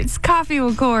It's Coffee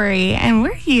with Corey, and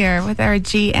we're here with our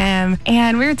GM,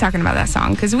 and we were talking about that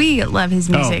song because we love his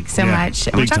music so much.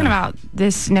 And we're talking about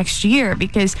this next year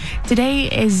because today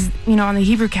is, on the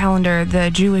Hebrew calendar, the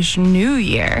Jewish New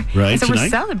Year. Right. And so we're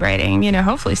celebrating,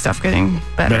 hopefully stuff getting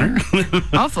better.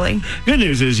 Hopefully. Good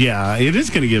news is, it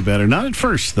is going to get better. Not at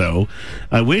first, though.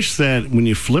 I wish that when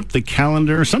you flip the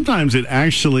calendar, sometimes it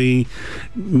actually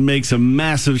makes a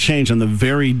massive change on the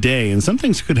very day, and some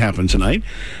things could happen tonight,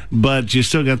 but you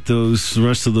still got the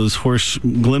rest of those horse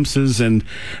glimpses, and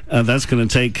that's going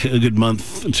to take a good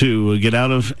month to get out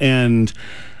of. And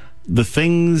the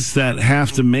things that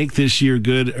have to make this year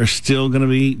good are still going to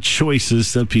be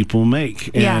choices that people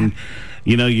make. And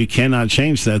you cannot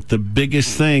change that. The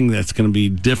biggest thing that's going to be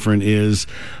different is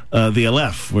the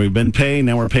Aleph. We've been Pei,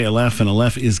 now we're Pei Aleph, and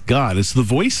Aleph is God. It's the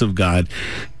voice of God.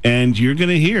 And you're going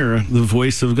to hear the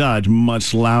voice of God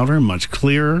much louder, much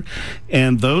clearer.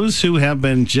 And those who have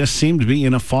been just seem to be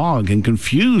in a fog and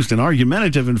confused and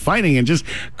argumentative and fighting and just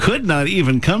could not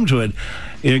even come to it,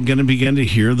 you're going to begin to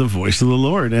hear the voice of the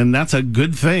Lord. And that's a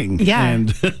good thing. Yeah.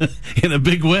 And in a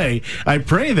big way, I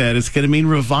pray that it's going to mean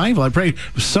revival. I pray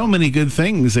so many good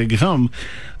things that come.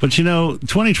 But,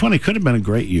 2020 could have been a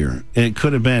great year. It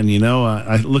could have been.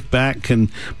 I look back and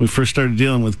we first started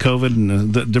dealing with COVID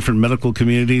and the different medical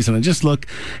communities, and I just look,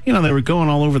 they were going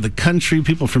all over the country,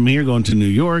 people from here going to New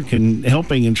York and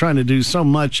helping and trying to do so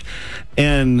much,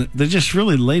 and they just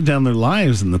really laid down their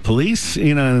lives, and the police,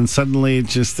 and suddenly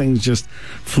things just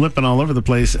flipping all over the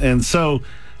place. And so,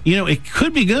 it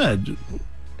could be good.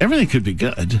 Everything could be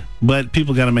good, but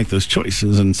people got to make those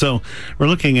choices. And so we're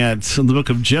looking at the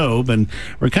book of Job, and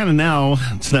we're kind of now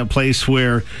to that place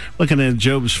where looking at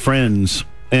Job's friends.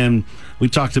 And we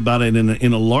talked about it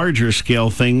in a larger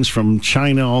scale, things from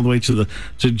China all the way to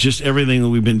just everything that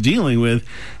we've been dealing with,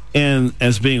 and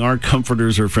as being our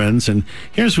comforters or friends. And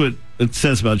here's what it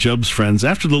says about Job's friends.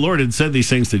 After the Lord had said these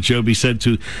things to Job, he said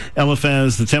to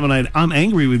Eliphaz the Temanite, I'm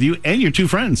angry with you and your two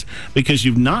friends, because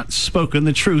you've not spoken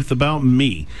the truth about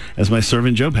me, as my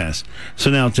servant Job has. So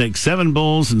now take 7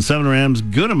 bulls and 7 rams,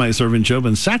 go to my servant Job,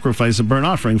 and sacrifice a burnt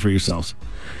offering for yourselves.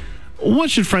 What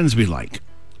should friends be like?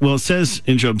 Well, it says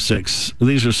in Job 6,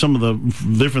 these are some of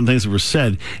the different things that were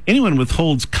said. Anyone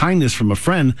withholds kindness from a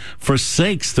friend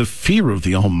forsakes the fear of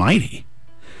the Almighty.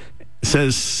 It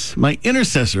says, my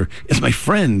intercessor is my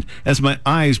friend as my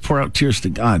eyes pour out tears to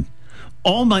God.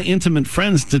 All my intimate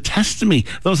friends detest me.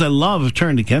 Those I love have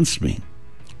turned against me.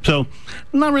 So,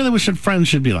 not really what friends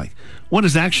should be like. What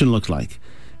does action look like?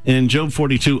 In Job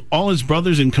 42, all his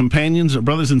brothers and companions, or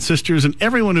brothers and sisters, and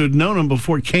everyone who had known him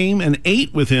before came and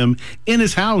ate with him in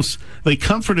his house. They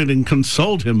comforted and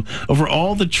consoled him over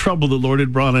all the trouble the Lord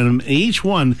had brought on him. Each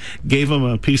one gave him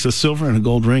a piece of silver and a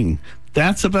gold ring.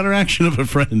 That's a better action of a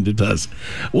friend, it does.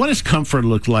 What does comfort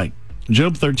look like?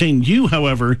 Job 13, you,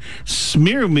 however,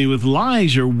 smear me with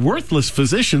lies, you're worthless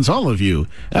physicians, all of you.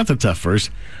 That's a tough verse.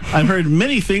 I've heard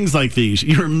many things like these.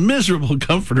 You're miserable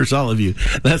comforters, all of you.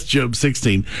 That's Job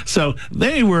 16. So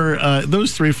they were,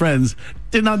 those 3 friends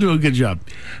did not do a good job.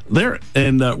 There,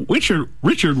 and Richard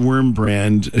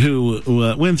Wurmbrand,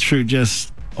 who went through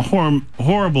just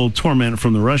horrible torment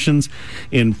from the Russians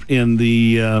in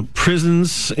the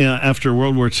prisons after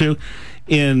World War II.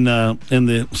 In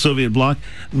the Soviet bloc,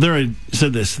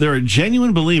 said this: there are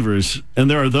genuine believers, and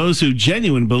there are those who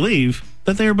genuinely believe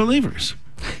that they are believers.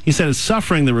 He said it's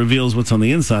suffering that reveals what's on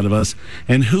the inside of us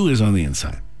and who is on the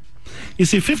inside. You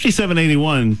see,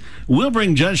 5781 will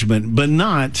bring judgment, but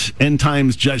not end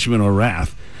times judgment or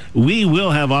wrath. We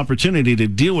will have opportunity to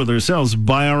deal with ourselves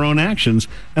by our own actions,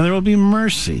 and there will be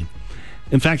mercy.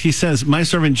 In fact, he says, my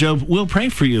servant Job will pray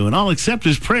for you, and I'll accept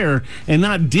his prayer and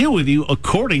not deal with you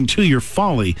according to your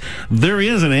folly. There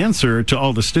is an answer to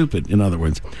all the stupid, in other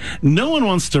words. No one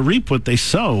wants to reap what they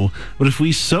sow, but if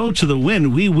we sow to the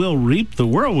wind, we will reap the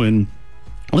whirlwind.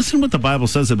 Listen what the Bible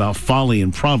says about folly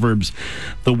in Proverbs.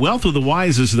 The wealth of the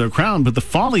wise is their crown, but the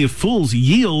folly of fools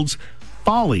yields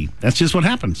folly. That's just what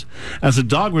happens. As a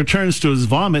dog returns to his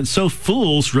vomit, so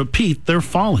fools repeat their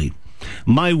folly.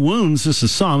 My wounds, this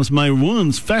is Psalms, my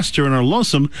wounds fester and are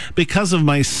loathsome because of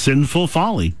my sinful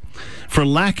folly. For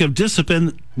lack of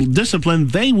discipline,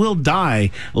 they will die,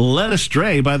 led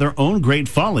astray by their own great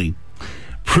folly.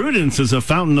 Prudence is a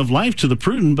fountain of life to the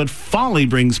prudent, but folly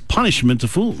brings punishment to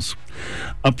fools.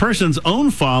 A person's own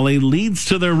folly leads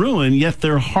to their ruin, yet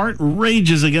their heart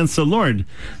rages against the Lord.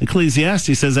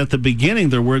 Ecclesiastes says, at the beginning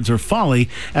their words are folly,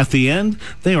 at the end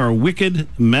they are wicked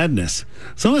madness.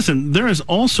 So listen, there is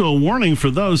also a warning for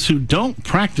those who don't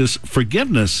practice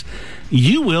forgiveness.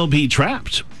 You will be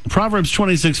trapped. Proverbs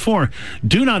 26:4,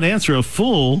 do not answer a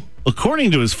fool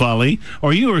according to his folly,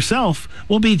 or you yourself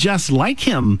will be just like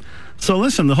him. So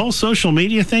listen, the whole social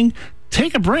media thing,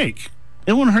 take a break.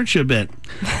 It won't hurt you a bit.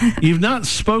 You've not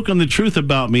spoken the truth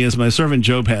about me as my servant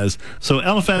Job has. So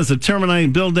Eliphaz the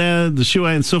Temanite, Bildad, the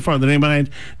Shuhite, and so far the Naamite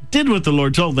did what the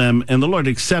Lord told them, and the Lord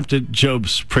accepted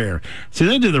Job's prayer. See,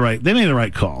 they made the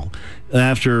right call.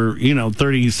 After,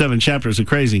 37 chapters of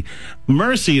crazy.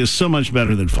 Mercy is so much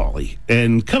better than folly.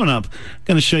 And coming up, I'm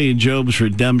going to show you Job's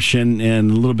redemption and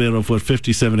a little bit of what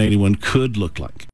 5781 could look like.